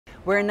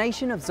We're a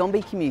nation of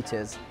zombie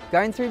commuters,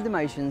 going through the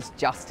motions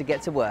just to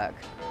get to work.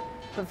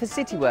 But for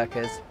city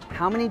workers,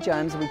 how many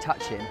germs are we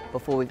touching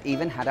before we've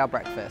even had our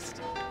breakfast?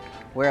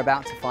 We're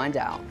about to find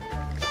out.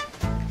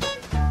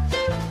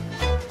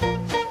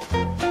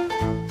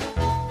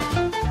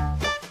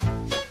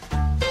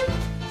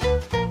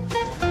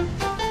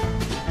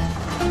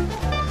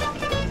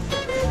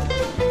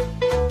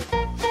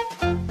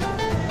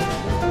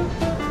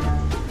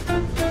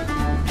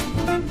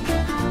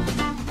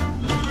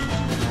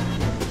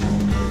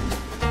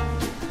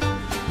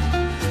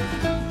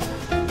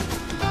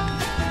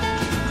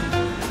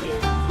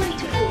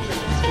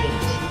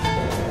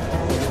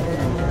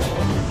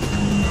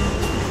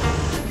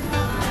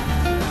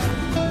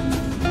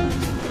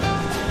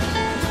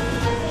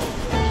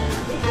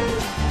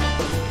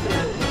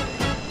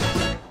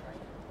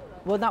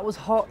 Well, that was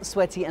hot,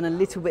 sweaty and a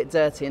little bit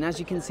dirty, and as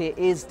you can see it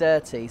is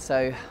dirty,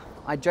 so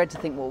I dread to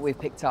think what we've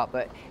picked up,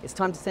 but it's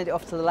time to send it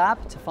off to the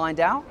lab to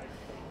find out.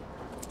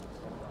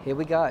 Here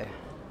we go.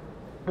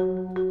 This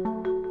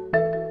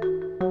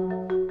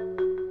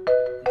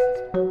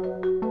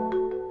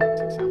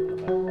is an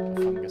example of a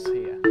fungus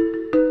here,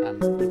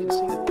 and you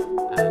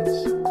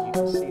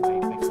can see they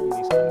form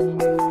these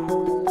kind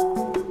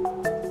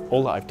of...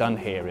 All that I've done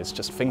here is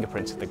just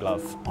fingerprinted the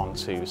glove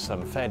onto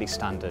some fairly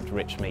standard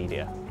rich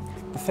media.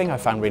 The thing I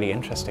found really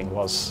interesting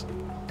was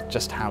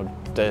just how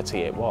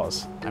dirty it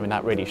was. I mean,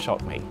 that really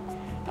shocked me.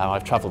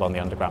 I've travelled on the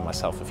Underground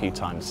myself a few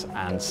times,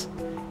 and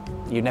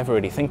you never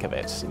really think of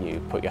it.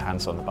 You put your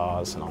hands on the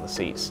bars and on the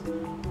seats,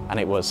 and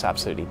it was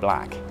absolutely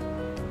black.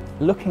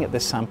 Looking at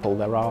this sample,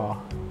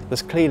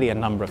 there's clearly a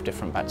number of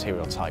different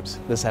bacterial types.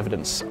 There's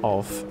evidence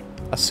of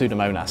a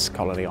Pseudomonas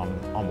colony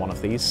on one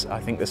of these. I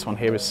think this one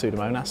here is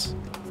Pseudomonas.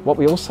 What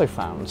we also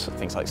found,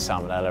 things like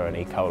Salmonella and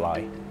E.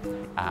 coli,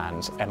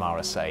 and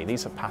MRSA.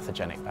 These are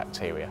pathogenic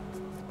bacteria.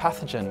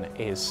 Pathogen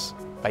is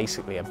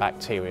basically a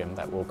bacterium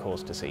that will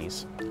cause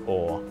disease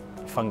or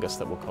fungus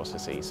that will cause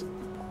disease.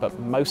 But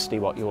mostly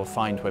what you will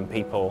find when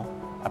people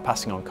are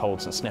passing on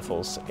colds and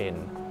sniffles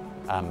in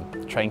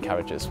train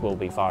carriages will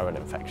be viral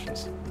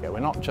infections. We're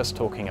not just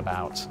talking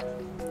about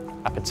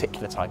a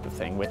particular type of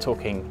thing, we're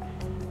talking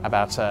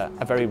about a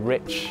very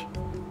rich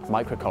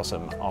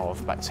microcosm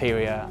of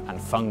bacteria and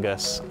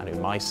fungus and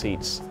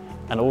oomycetes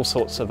and all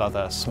sorts of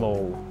other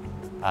small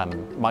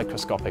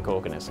microscopic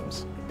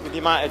organisms. With the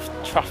amount of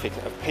traffic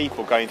of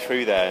people going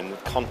through there and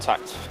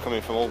contact coming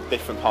from all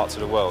different parts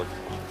of the world,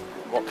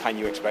 what can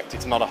you expect?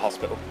 It's not a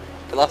hospital.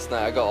 Last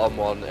night I got on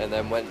one and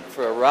then went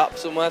for a wrap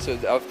somewhere, so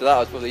after that I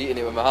was probably eating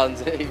it with my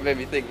hands. It made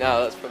me think now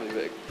that's probably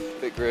a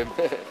bit grim.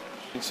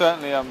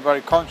 Certainly I'm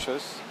very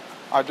conscious.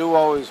 I do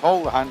always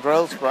hold the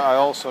handrails, but I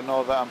also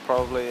know that I'm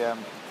probably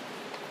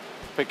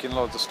picking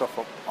loads of stuff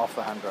up off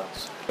the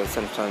handrails.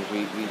 Sometimes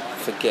we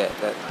forget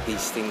that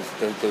these things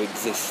do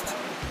exist,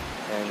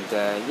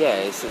 and yeah,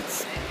 it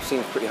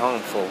seems pretty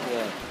harmful.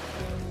 Yeah.